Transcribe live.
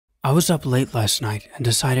I was up late last night and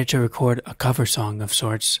decided to record a cover song of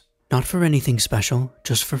sorts. Not for anything special,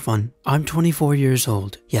 just for fun. I'm 24 years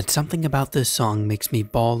old, yet something about this song makes me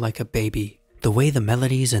bawl like a baby. The way the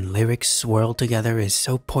melodies and lyrics swirl together is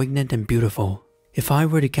so poignant and beautiful. If I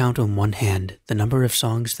were to count on one hand the number of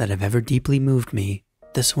songs that have ever deeply moved me,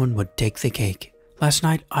 this one would take the cake. Last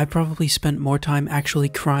night, I probably spent more time actually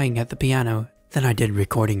crying at the piano than I did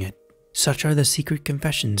recording it. Such are the secret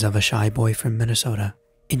confessions of a shy boy from Minnesota.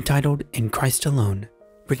 Entitled In Christ Alone,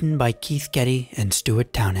 written by Keith Getty and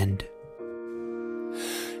Stuart Townend.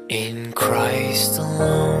 In Christ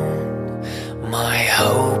alone, my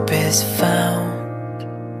hope is found.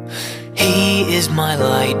 He is my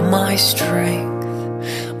light, my strength,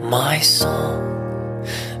 my song.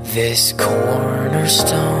 This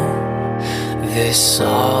cornerstone, this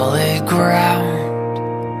solid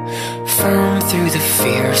ground, firm through the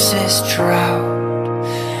fiercest drought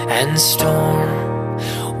and storm.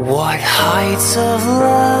 What heights of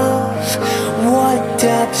love, what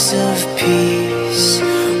depths of peace,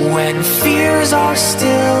 when fears are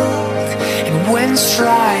stilled and when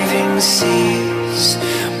striving cease.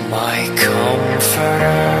 My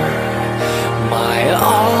comforter, my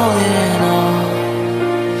all in all,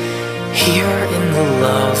 here in the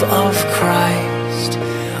love of Christ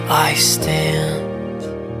I stand.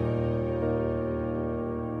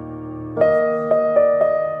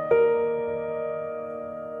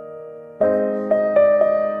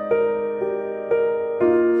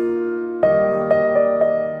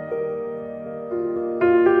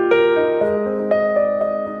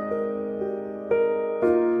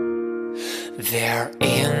 There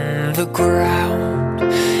in the ground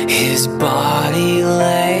his body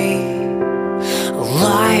lay,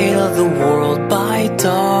 light of the world by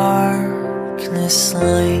darkness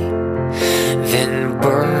slain. Then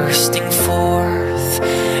bursting forth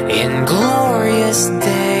in glorious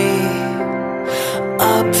day,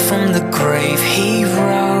 up from the grave he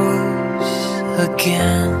rose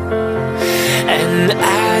again. And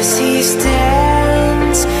as he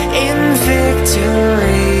stands in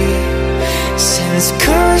victory, since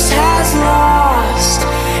curse has lost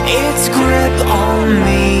its grip on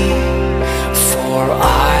me, for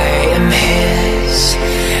I am his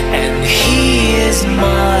and he is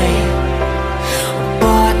mine,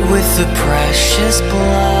 bought with the precious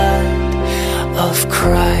blood of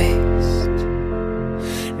Christ.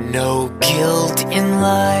 No guilt in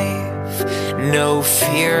life, no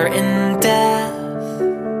fear in death.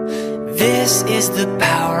 This is the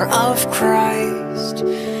power of Christ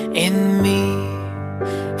in me.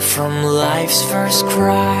 From life's first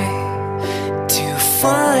cry to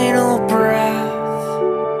final breath,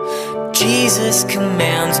 Jesus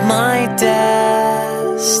commands my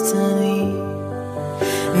destiny.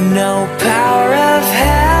 No power of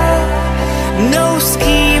hell, no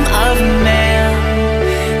scheme of man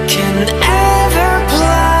can ever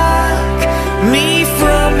pluck me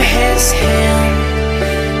from his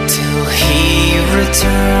hand, till he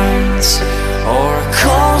returns or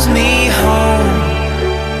calls me home.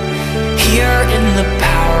 Here in the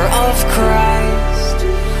power of Christ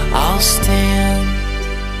I'll stand,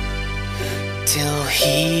 till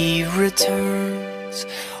he returns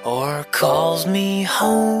or calls me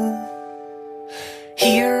home.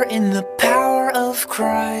 Here in the power of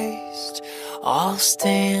Christ I'll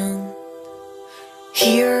stand.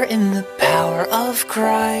 Here in the power of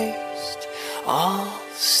Christ I'll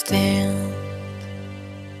stand.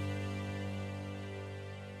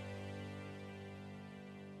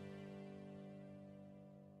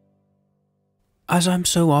 As I'm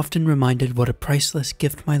so often reminded what a priceless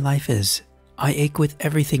gift my life is, I ache with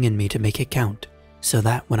everything in me to make it count, so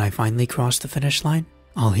that when I finally cross the finish line,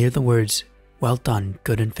 I'll hear the words, "Well done,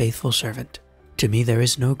 good and faithful servant." To me there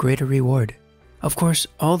is no greater reward. Of course,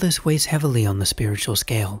 all this weighs heavily on the spiritual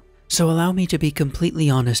scale, so allow me to be completely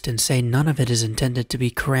honest and say none of it is intended to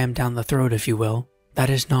be crammed down the throat, if you will. That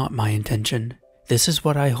is not my intention. This is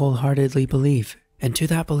what I wholeheartedly believe, and to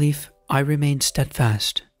that belief I remain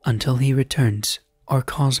steadfast until he returns or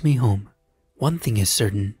calls me home. One thing is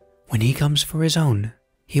certain, when he comes for his own,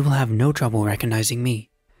 he will have no trouble recognizing me,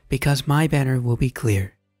 because my banner will be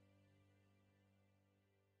clear.